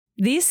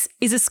This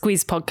is a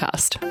Squiz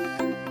podcast.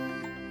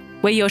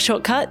 We're your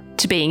shortcut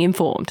to being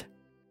informed.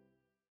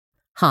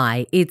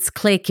 Hi, it's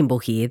Claire Kimball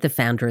here, the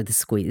founder of The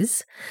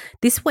Squiz.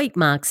 This week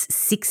marks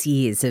 6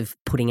 years of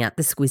putting out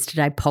the Squiz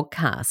Today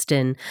podcast,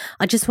 and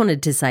I just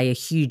wanted to say a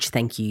huge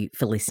thank you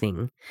for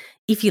listening.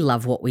 If you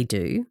love what we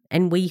do,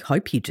 and we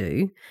hope you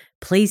do,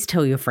 please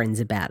tell your friends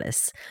about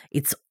us.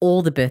 It's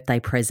all the birthday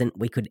present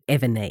we could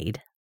ever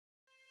need.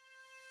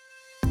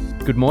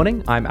 Good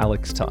morning, I'm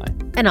Alex Ty.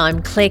 And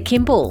I'm Claire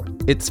Kimball.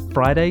 It's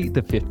Friday,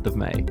 the 5th of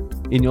May.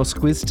 In your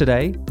Squiz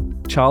today,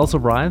 Charles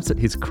arrives at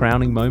his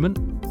crowning moment,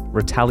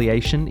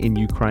 Retaliation in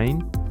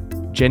Ukraine,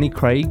 Jenny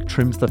Craig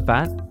trims the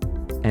fat,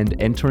 and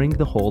entering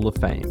the Hall of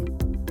Fame.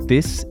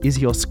 This is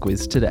your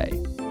Squiz today.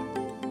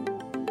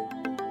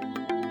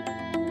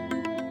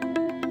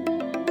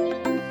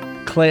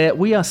 Claire,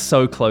 we are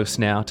so close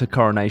now to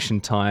coronation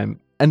time.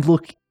 And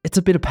look, it's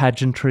a bit of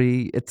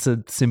pageantry, it's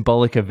a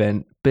symbolic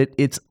event, but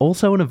it's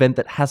also an event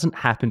that hasn't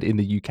happened in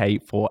the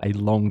UK for a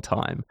long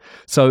time.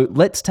 So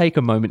let's take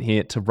a moment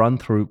here to run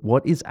through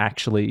what is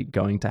actually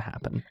going to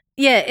happen.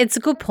 Yeah, it's a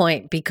good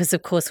point because,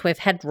 of course, we've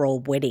had royal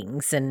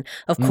weddings and,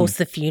 of course,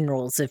 the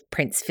funerals of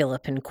Prince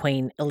Philip and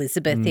Queen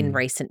Elizabeth in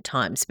recent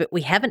times, but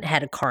we haven't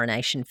had a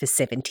coronation for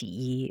 70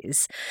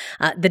 years.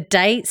 The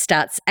day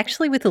starts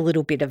actually with a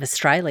little bit of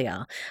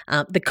Australia.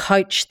 The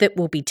coach that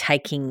will be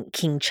taking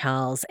King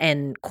Charles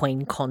and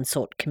Queen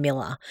Consort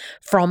Camilla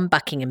from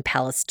Buckingham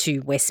Palace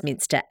to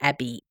Westminster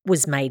Abbey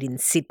was made in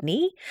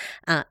Sydney.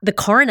 The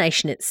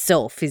coronation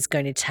itself is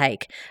going to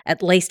take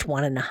at least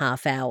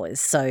 1.5 hours,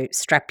 so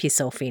strap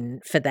yourself in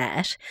for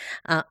that.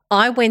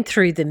 I went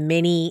through the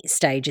many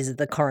stages of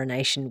the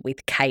coronation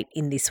with Kate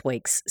in this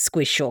week's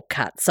Squiz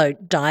Shortcut, so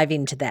dive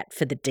into that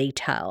for the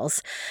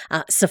details.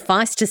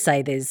 Suffice to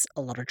say there's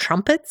a lot of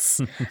trumpets.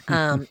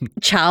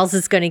 Charles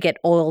is going to get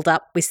oiled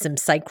up with some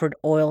sacred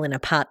oil in a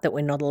part that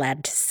we're not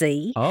allowed to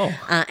see.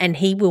 And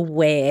he will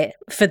wear,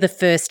 for the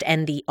first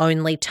and the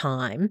only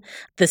time,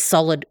 the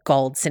solid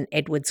gold St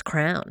Edward's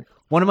crown.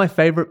 One of my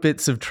favourite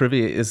bits of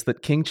trivia is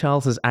that King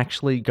Charles is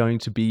actually going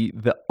to be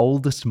the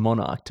oldest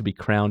monarch to be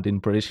crowned in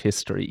British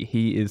history.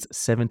 He is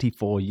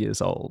 74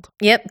 years old.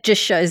 Yep,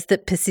 just shows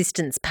that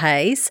persistence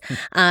pays.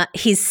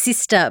 His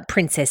sister,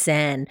 Princess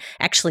Anne,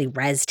 actually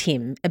razzed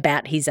him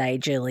about his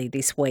age early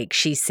this week.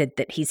 She said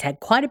that he's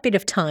had quite a bit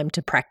of time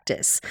to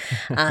practice.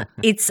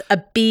 It's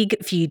a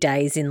big few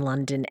days in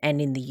London and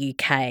in the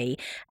UK,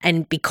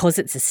 and because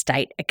it's a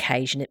state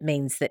occasion, it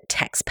means that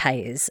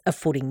taxpayers are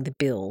footing the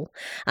bill.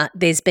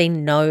 There's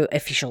been no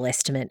official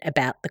estimate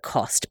about the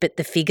cost, but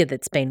the figure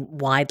that's been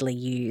widely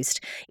used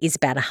is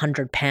about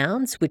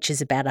 £100, which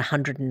is about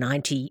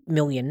 190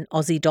 million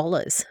Aussie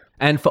dollars.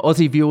 And for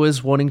Aussie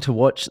viewers wanting to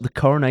watch, the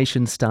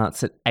coronation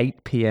starts at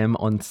 8 p.m.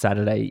 on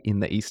Saturday in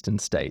the eastern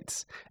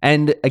states.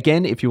 And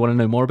again, if you want to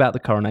know more about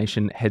the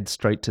coronation, head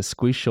straight to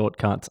Squiz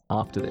Shortcuts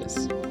after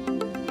this.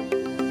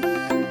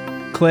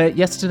 Claire,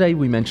 yesterday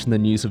we mentioned the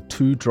news of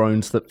 2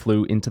 drones that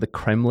flew into the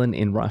Kremlin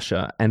in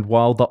Russia, and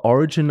while the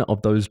origin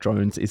of those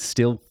drones is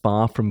still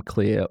far from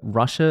clear,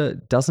 Russia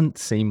doesn't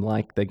seem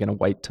like they're going to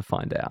wait to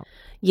find out.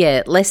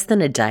 Yeah, less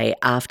than a day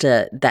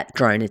after that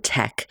drone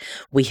attack,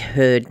 we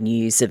heard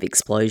news of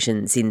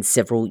explosions in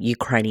several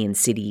Ukrainian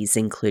cities,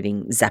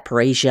 including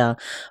Zaporizhia,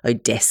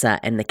 Odessa,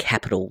 and the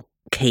capital,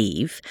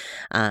 Kyiv.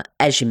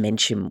 As you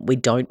mentioned, we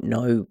don't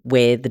know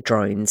where the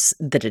drones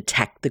that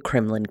attacked the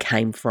Kremlin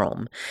came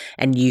from,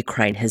 and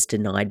Ukraine has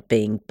denied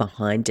being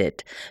behind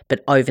it.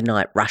 But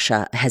overnight,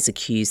 Russia has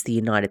accused the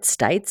United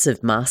States of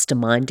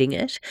masterminding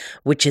it,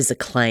 which is a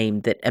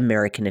claim that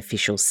American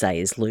officials say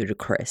is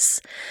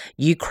ludicrous.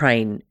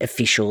 Ukraine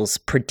officials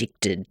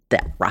predicted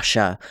that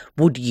Russia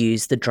would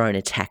use the drone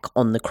attack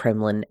on the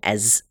Kremlin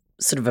as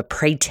sort of a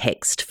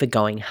pretext for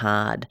going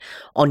hard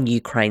on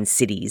Ukraine's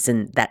cities,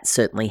 and that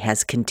certainly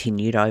has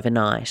continued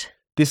overnight.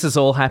 This is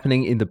all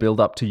happening in the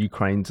build-up to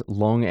Ukraine's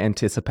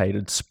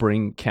long-anticipated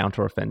spring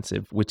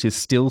counteroffensive, which is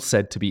still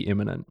said to be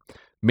imminent.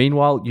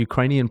 Meanwhile,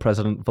 Ukrainian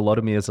President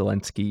Volodymyr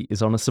Zelensky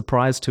is on a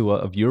surprise tour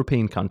of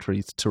European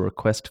countries to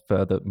request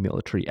further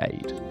military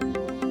aid.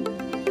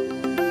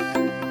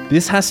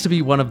 This has to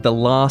be one of the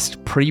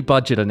last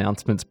pre-budget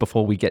announcements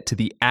before we get to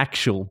the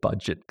actual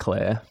budget,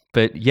 Claire.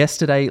 But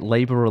yesterday,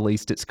 Labor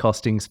released its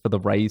costings for the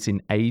raise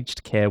in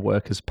aged care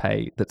workers'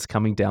 pay that's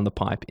coming down the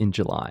pipe in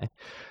July.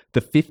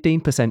 The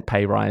 15%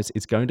 pay rise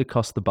is going to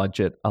cost the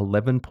budget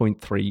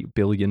 $11.3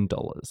 billion.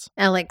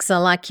 Alex, I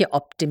like your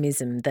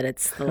optimism that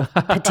it's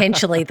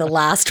potentially the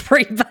last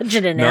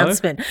pre-budget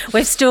announcement. No?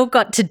 We've still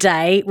got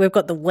today, we've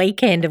got the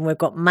weekend, and we've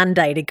got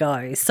Monday to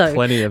go. So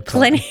plenty of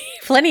time.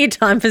 Plenty of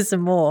time for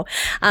some more.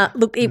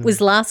 Look, it was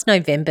last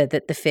November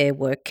that the Fair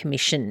Work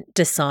Commission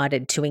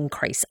decided to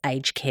increase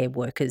aged care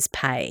workers'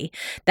 pay.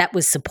 That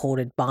was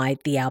supported by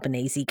the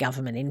Albanese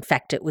government. In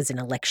fact, it was an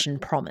election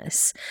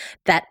promise.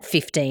 That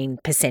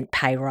 15%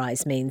 pay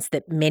rise means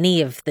that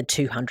many of the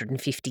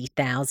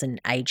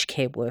 250,000 aged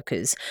care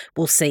workers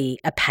will see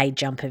a pay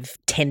jump of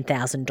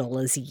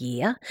 $10,000 a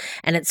year.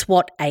 And it's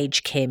what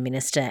Aged Care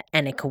Minister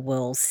Annika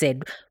Wells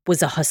said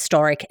was a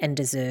historic and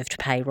deserved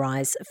pay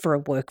rise for a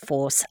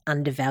workforce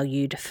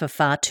undervalued for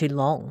far too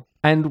long.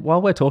 And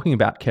while we're talking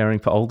about caring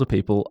for older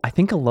people, I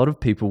think a lot of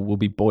people will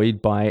be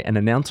buoyed by an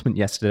announcement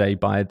yesterday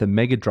by the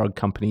mega drug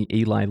company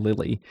Eli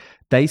Lilly.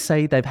 They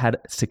say they've had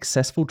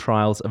successful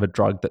trials of a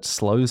drug that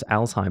slows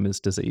Alzheimer's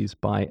disease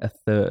by a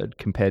third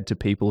compared to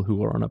people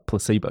who are on a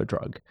placebo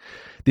drug.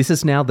 This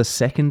is now the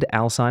second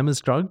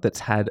Alzheimer's drug that's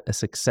had a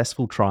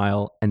successful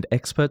trial, and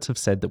experts have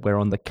said that we're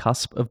on the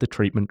cusp of the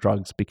treatment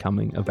drugs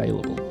becoming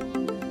available.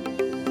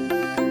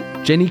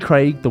 Jenny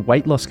Craig, the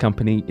weight loss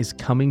company, is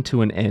coming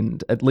to an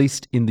end, at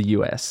least in the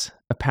US.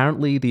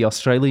 Apparently, the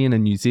Australian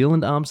and New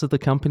Zealand arms of the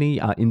company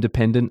are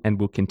independent and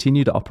will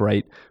continue to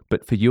operate,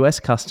 but for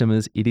US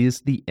customers, it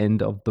is the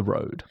end of the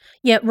road.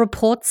 Yeah,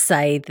 reports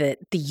say that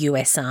the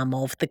US arm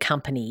of the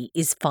company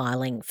is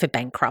filing for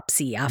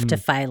bankruptcy after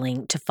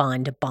failing to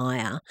find a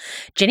buyer.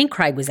 Jenny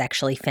Craig was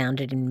actually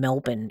founded in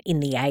Melbourne in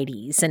the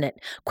 80s, and it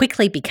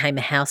quickly became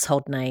a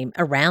household name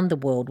around the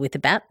world with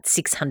about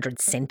 600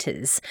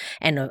 centres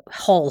and a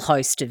whole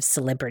host of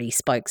celebrity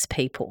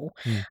spokespeople.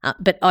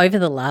 But over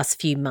the last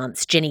few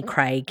months, Jenny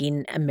Craig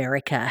in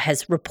America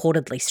has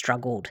reportedly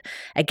struggled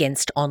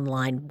against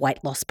online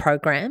weight loss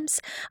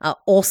programs.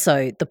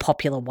 Also, the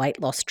popular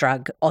weight loss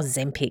drug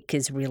Ozempic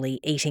is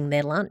really eating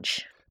their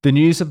lunch. The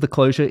news of the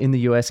closure in the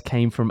US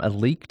came from a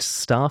leaked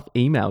staff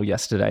email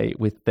yesterday,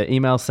 with the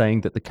email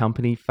saying that the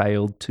company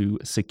failed to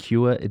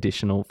secure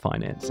additional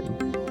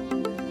financing.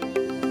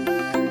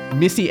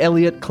 Missy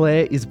Elliott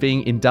Clare is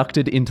being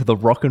inducted into the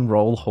Rock and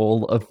Roll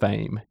Hall of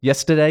Fame.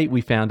 Yesterday,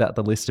 we found out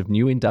the list of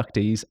new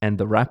inductees, and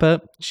the rapper,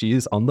 she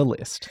is on the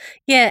list.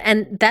 Yeah,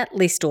 and that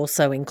list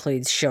also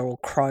includes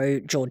Sheryl Crow,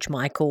 George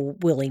Michael,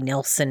 Willie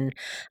Nelson,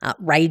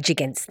 Rage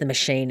Against the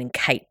Machine, and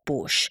Kate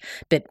Bush.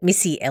 But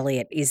Missy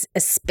Elliott is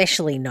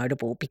especially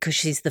notable because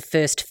she's the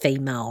first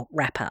female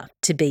rapper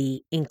to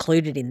be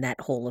included in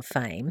that Hall of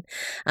Fame.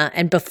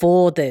 And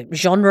before the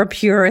genre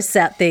purists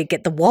out there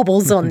get the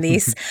wobbles on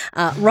this,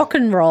 rock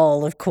and roll,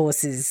 of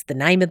course, is the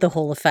name of the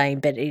Hall of Fame,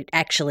 but it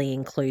actually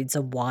includes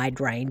a wide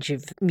range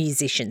of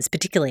musicians,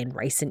 particularly in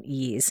recent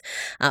years.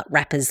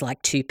 Rappers like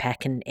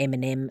Tupac and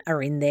Eminem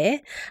are in there.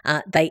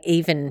 They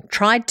even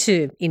tried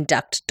to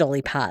induct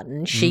Dolly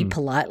Parton. She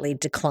politely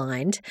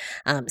declined,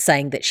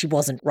 saying that she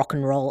wasn't rock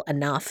and roll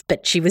enough,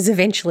 but she was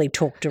eventually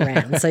talked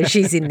around, so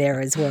she's in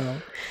there as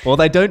well. Well,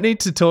 they don't need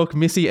to talk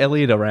Missy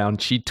Elliott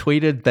around. She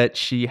tweeted that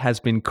she has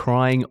been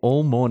crying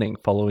all morning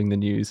following the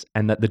news,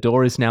 and that the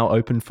door is now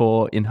open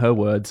for, in her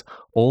words,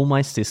 all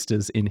my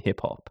sisters in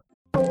hip-hop.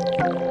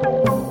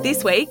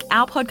 This week,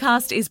 our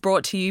podcast is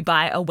brought to you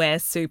by Aware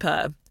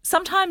Super.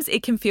 Sometimes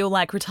it can feel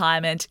like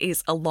retirement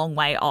is a long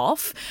way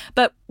off,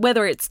 but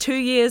whether it's 2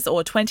 years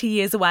or 20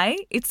 years away,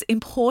 it's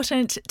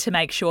important to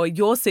make sure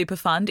your super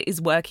fund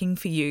is working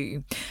for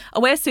you.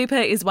 Aware Super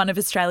is one of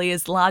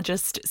Australia's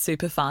largest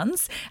super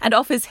funds and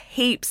offers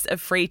heaps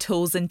of free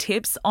tools and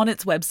tips on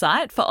its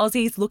website for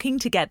Aussies looking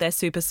to get their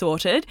super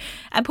sorted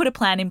and put a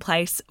plan in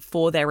place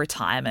for their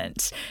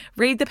retirement.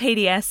 Read the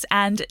PDS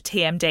and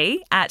TMD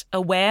at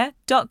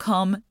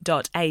aware.com.au.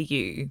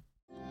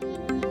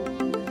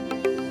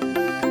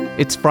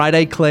 It's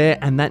Friday, Claire,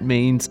 and that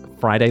means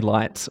Friday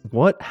Lights.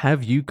 What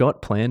have you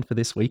got planned for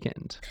this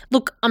weekend?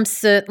 Look, I'm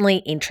certainly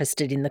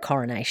interested in the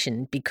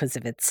coronation because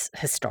of its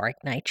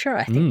historic nature.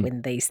 I think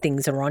when these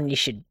things are on, you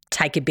should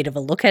take a bit of a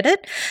look at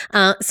it.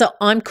 So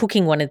I'm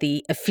cooking one of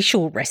the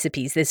official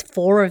recipes. There's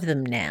 4 of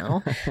them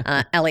now.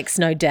 Alex,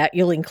 no doubt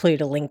you'll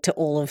include a link to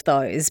all of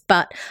those.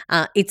 But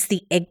it's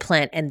the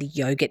eggplant and the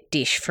yogurt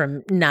dish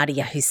from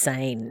Nadia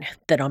Hussain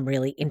that I'm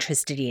really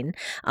interested in.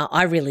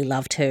 I really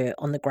loved her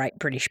on the Great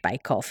British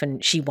Bake Off,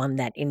 and she won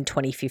that in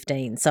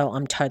 2015. So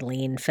I'm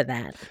totally in for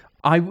that.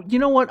 You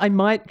know what? I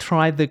might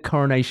try the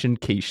coronation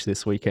quiche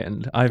this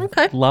weekend.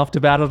 I've laughed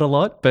about it a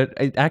lot, but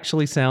it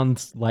actually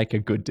sounds like a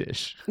good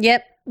dish.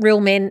 Yep.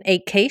 Real men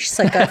eat quiche,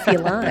 so go for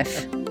your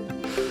life.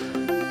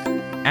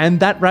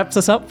 And that wraps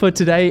us up for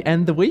today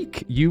and the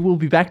week. You will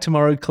be back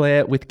tomorrow,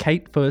 Claire, with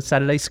Kate for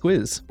Saturday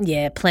Squiz.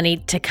 Yeah, plenty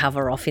to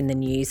cover off in the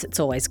news. It's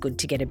always good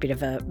to get a bit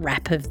of a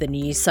wrap of the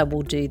news, so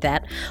we'll do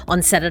that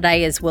on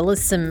Saturday, as well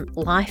as some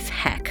life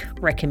hack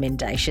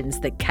recommendations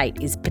that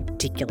Kate is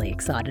particularly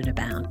excited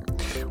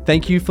about.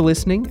 Thank you for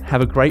listening.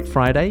 Have a great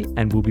Friday,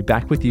 and we'll be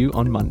back with you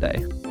on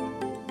Monday.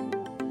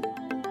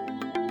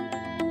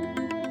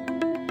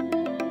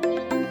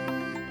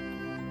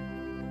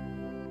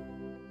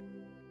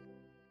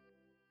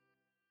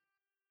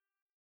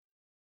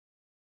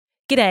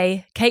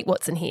 G'day, Kate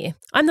Watson here.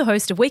 I'm the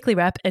host of Weekly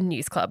Wrap and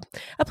News Club,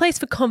 a place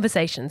for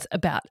conversations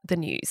about the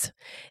news.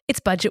 It's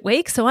budget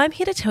week, so I'm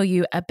here to tell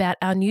you about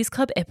our News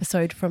Club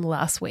episode from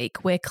last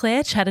week, where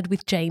Claire chatted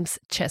with James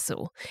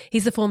Chessel.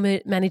 He's the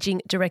former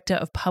Managing Director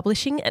of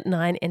Publishing at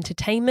Nine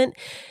Entertainment.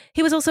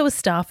 He was also a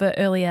staffer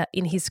earlier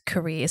in his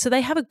career, so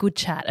they have a good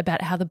chat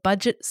about how the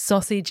budget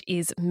sausage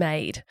is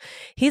made.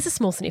 Here's a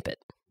small snippet.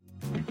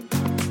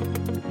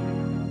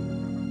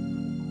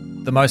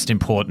 The most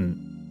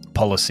important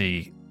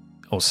policy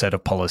or set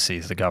of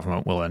policies the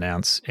government will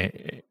announce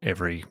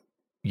every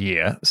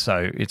year.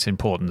 So it's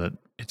important that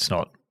it's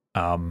not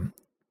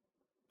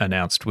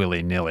announced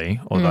willy-nilly,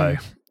 although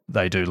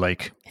they do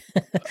leak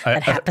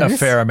a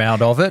fair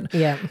amount of it.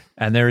 Yeah.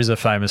 And there is a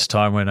famous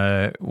time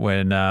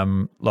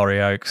when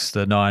Laurie Oakes,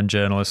 the Nine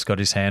journalist, got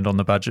his hand on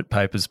the budget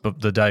papers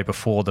the day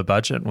before the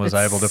budget and was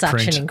able to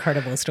print. Such an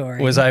incredible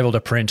story. Was able to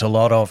print a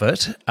lot of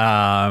it,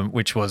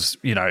 which was,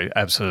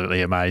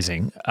 absolutely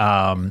amazing.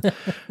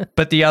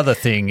 But the other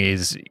thing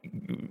is,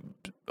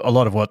 a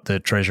lot of what the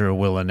Treasurer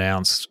will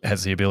announce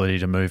has the ability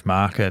to move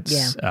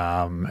markets,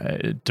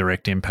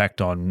 direct impact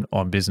on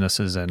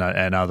businesses and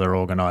other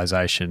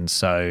organisations.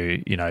 So,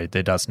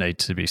 there does need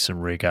to be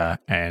some rigour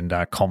and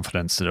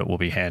confidence that it will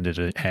be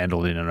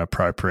handled in an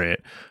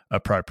appropriate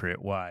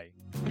way.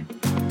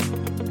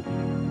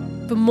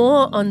 For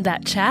more on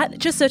that chat,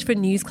 just search for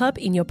News Club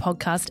in your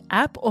podcast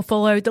app or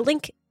follow the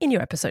link in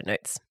your episode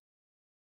notes.